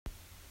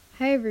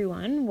Hi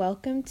everyone,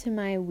 welcome to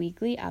my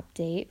weekly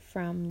update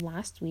from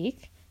last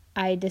week.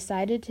 I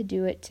decided to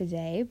do it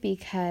today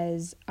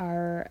because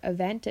our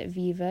event at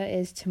Viva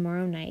is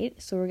tomorrow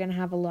night, so we're going to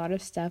have a lot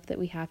of stuff that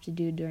we have to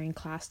do during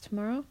class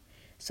tomorrow.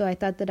 So I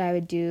thought that I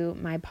would do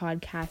my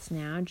podcast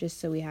now just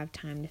so we have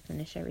time to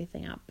finish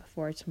everything up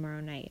before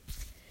tomorrow night.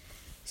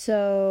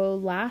 So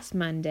last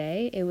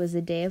Monday, it was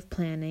a day of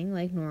planning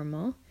like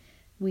normal.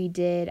 We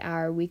did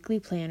our weekly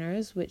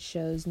planners, which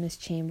shows Miss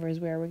Chambers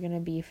where we're going to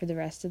be for the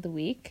rest of the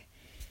week.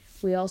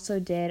 We also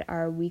did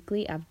our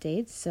weekly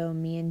updates, so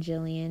me and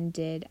Jillian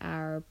did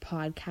our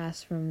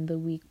podcast from the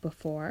week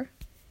before.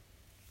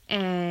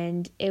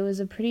 And it was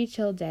a pretty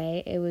chill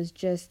day. It was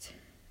just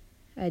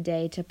a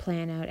day to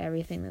plan out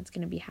everything that's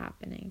going to be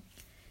happening.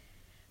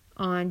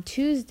 On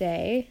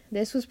Tuesday,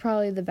 this was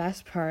probably the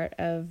best part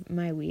of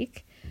my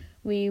week.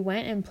 We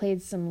went and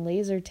played some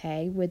laser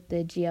tag with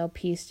the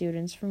GLP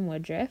students from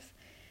Woodruff.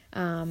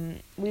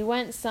 We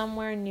went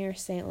somewhere near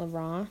St.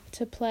 Laurent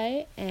to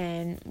play,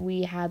 and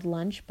we had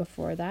lunch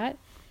before that.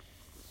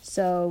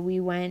 So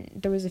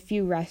there was a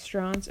few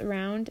restaurants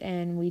around,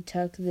 and we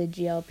took the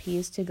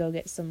GLPs to go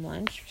get some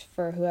lunch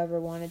for whoever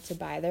wanted to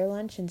buy their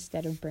lunch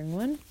instead of bring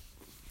one.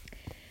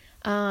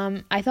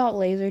 I thought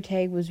laser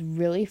tag was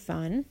really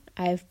fun.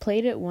 I've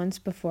played it once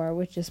before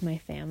with just my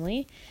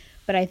family,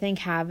 but I think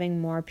having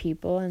more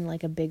people and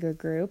like a bigger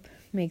group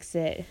makes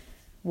it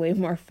way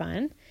more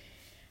fun.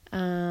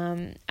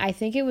 I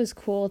think it was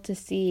cool to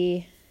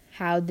see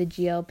how the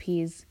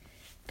GLPs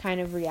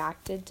kind of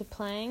reacted to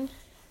playing.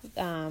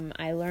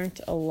 I learned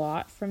a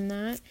lot from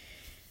that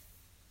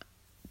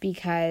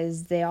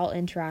because they all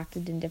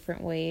interacted in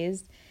different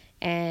ways,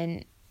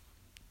 and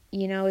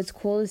it's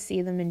cool to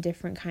see them in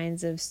different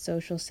kinds of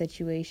social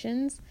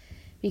situations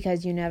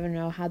because you never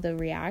know how they'll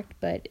react,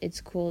 but it's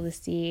cool to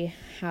see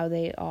how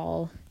they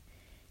all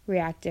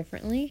react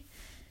differently.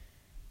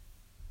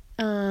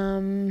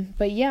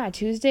 But yeah,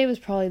 Tuesday was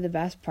probably the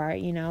best part,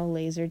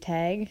 laser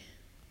tag.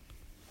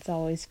 It's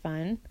always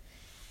fun.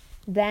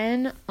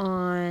 Then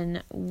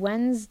on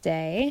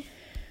Wednesday,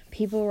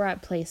 people were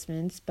at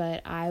placements,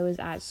 but I was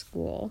at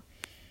school.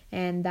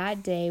 And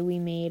that day we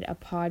made a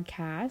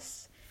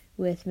podcast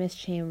with Miss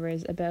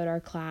Chambers about our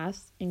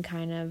class and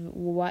kind of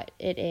what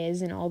it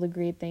is and all the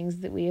great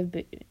things that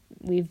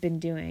we've been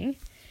doing.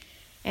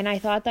 And I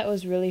thought that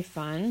was really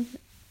fun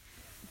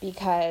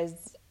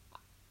because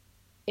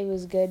it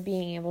was good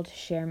being able to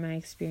share my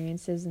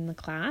experiences in the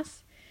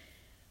class.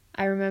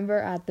 I remember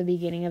at the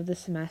beginning of the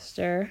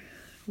semester,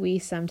 we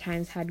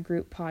sometimes had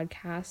group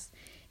podcasts,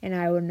 and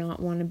I would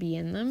not want to be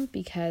in them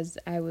because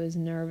I was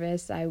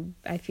nervous.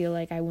 I feel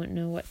like I wouldn't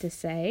know what to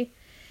say.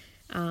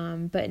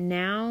 But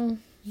now,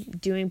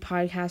 doing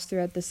podcasts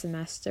throughout the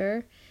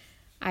semester,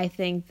 I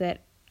think that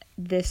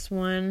this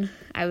one,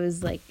 I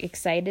was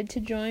excited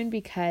to join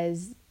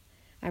because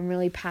I'm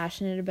really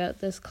passionate about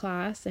this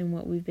class and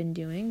what we've been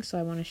doing, so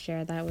I want to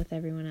share that with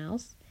everyone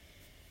else.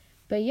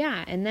 But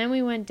yeah, and then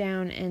we went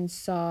down and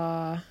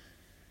saw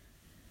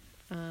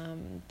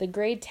the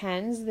grade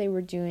 10s. They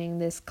were doing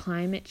this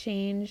climate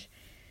change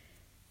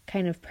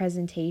kind of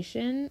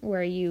presentation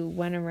where you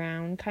went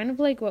around, kind of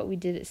like what we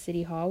did at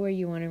City Hall, where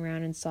you went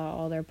around and saw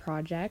all their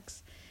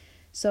projects.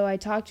 So I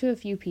talked to a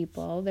few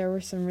people. There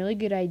were some really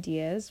good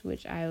ideas,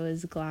 which I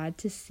was glad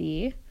to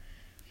see.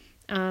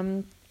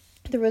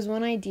 There was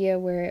one idea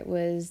where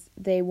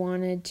they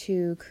wanted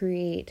to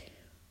create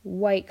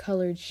white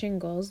colored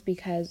shingles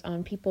because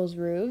on people's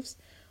roofs,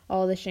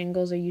 all the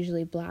shingles are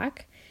usually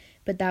black,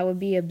 but that would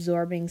be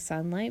absorbing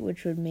sunlight,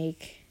 which would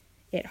make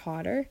it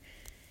hotter.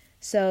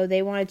 So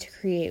they wanted to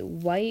create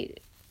white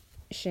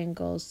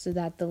shingles so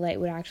that the light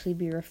would actually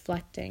be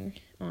reflecting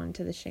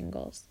onto the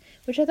shingles,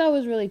 which I thought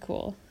was really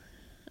cool.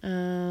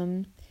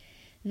 Then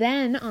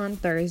on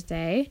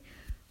Thursday,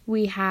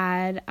 we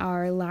had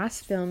our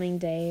last filming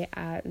day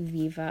at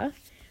Viva.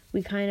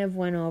 We kind of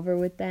went over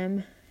with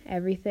them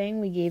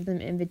everything. We gave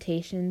them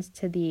invitations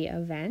to the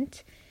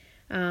event.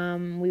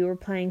 We were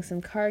playing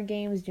some card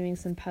games, doing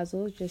some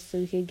puzzles, just so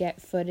we could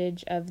get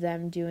footage of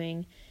them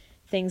doing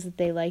things that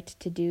they liked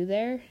to do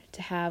there,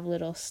 to have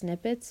little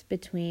snippets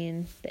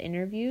between the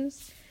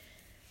interviews.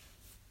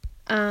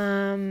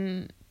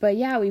 But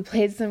yeah, we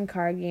played some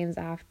card games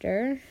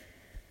after,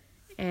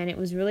 and it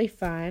was really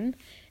fun.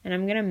 And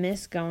I'm going to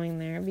miss going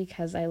there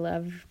because I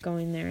love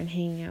going there and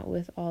hanging out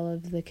with all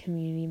of the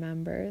community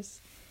members.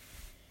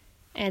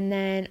 And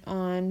then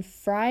on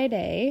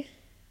Friday,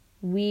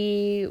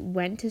 we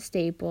went to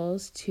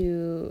Staples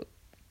to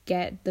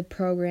get the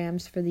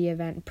programs for the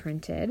event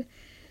printed.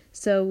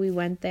 So we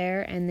went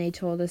there and they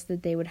told us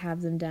that they would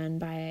have them done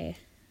by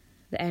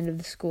the end of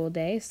the school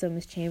day. So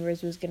Miss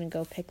Chambers was going to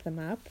go pick them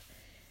up.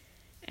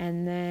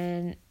 And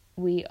then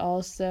we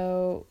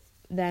also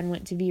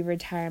went to the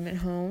retirement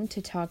home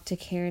to talk to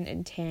Karen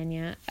and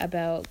Tanya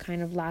about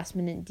kind of last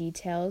minute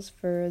details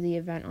for the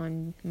event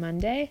on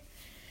Monday.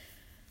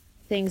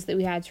 Things that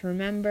we had to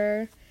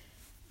remember.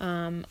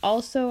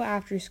 Also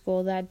after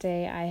school that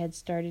day, I had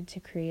started to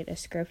create a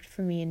script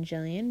for me and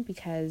Jillian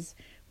because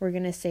we're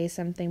going to say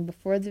something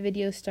before the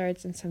video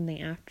starts and something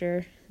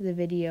after the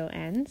video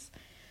ends.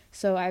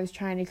 So I was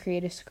trying to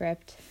create a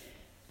script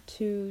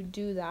to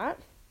do that.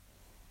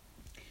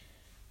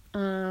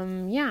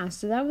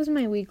 So that was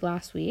my week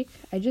last week.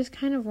 I just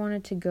kind of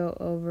wanted to go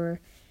over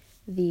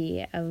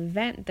the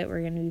event that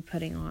we're going to be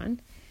putting on.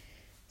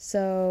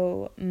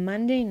 So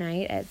Monday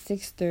night at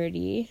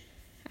 6:30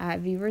 at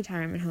Viva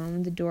Retirement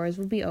Home, the doors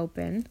will be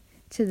open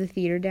to the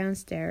theater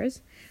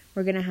downstairs.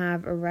 We're going to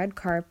have a red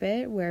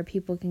carpet where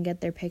people can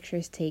get their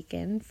pictures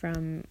taken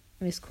from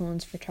Miss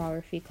Coulin's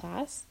photography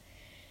class.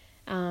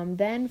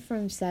 Then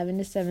from 7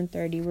 to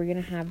 7:30, we're going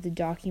to have the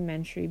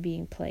documentary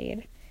being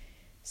played.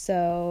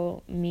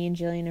 So me and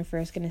Jillian are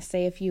first going to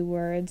say a few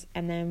words,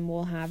 and then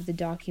we'll have the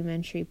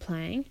documentary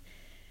playing.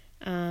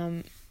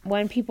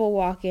 When people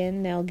walk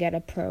in, they'll get a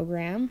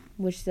program,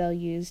 which they'll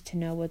use to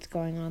know what's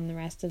going on the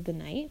rest of the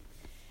night.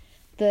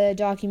 The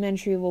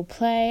documentary will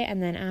play,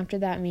 and then after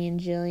that, me and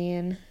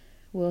Jillian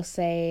will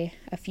say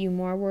a few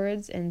more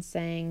words and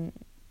saying,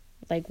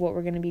 like, what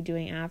we're going to be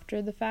doing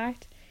after the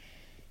fact.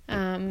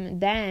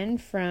 Then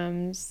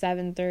from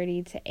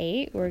 7:30 to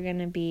 8, we're going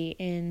to be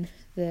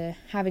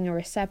having a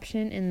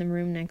reception in the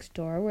room next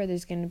door where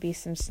there's going to be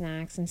some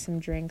snacks and some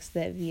drinks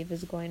that Viva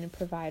is going to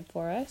provide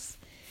for us.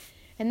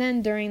 And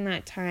then during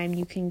that time,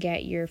 you can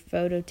get your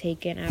photo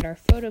taken at our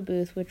photo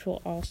booth, which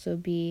will also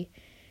be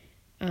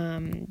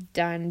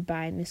done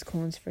by Miss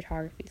Coulin's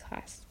photography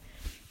class.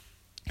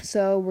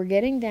 So we're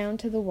getting down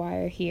to the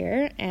wire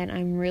here, and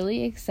I'm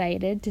really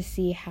excited to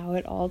see how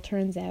it all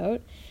turns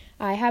out.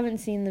 I haven't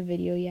seen the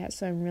video yet,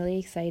 so I'm really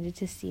excited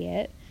to see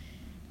it.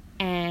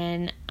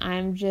 And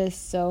I'm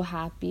just so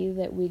happy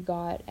that we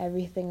got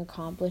everything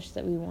accomplished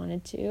that we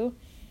wanted to.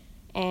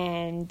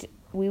 And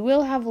we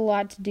will have a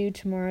lot to do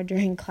tomorrow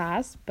during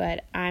class,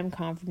 but I'm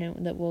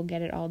confident that we'll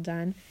get it all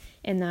done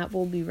and that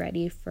we'll be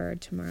ready for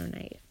tomorrow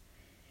night.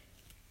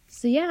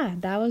 So yeah,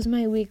 that was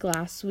my week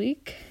last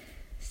week.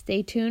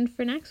 Stay tuned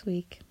for next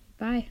week.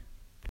 Bye.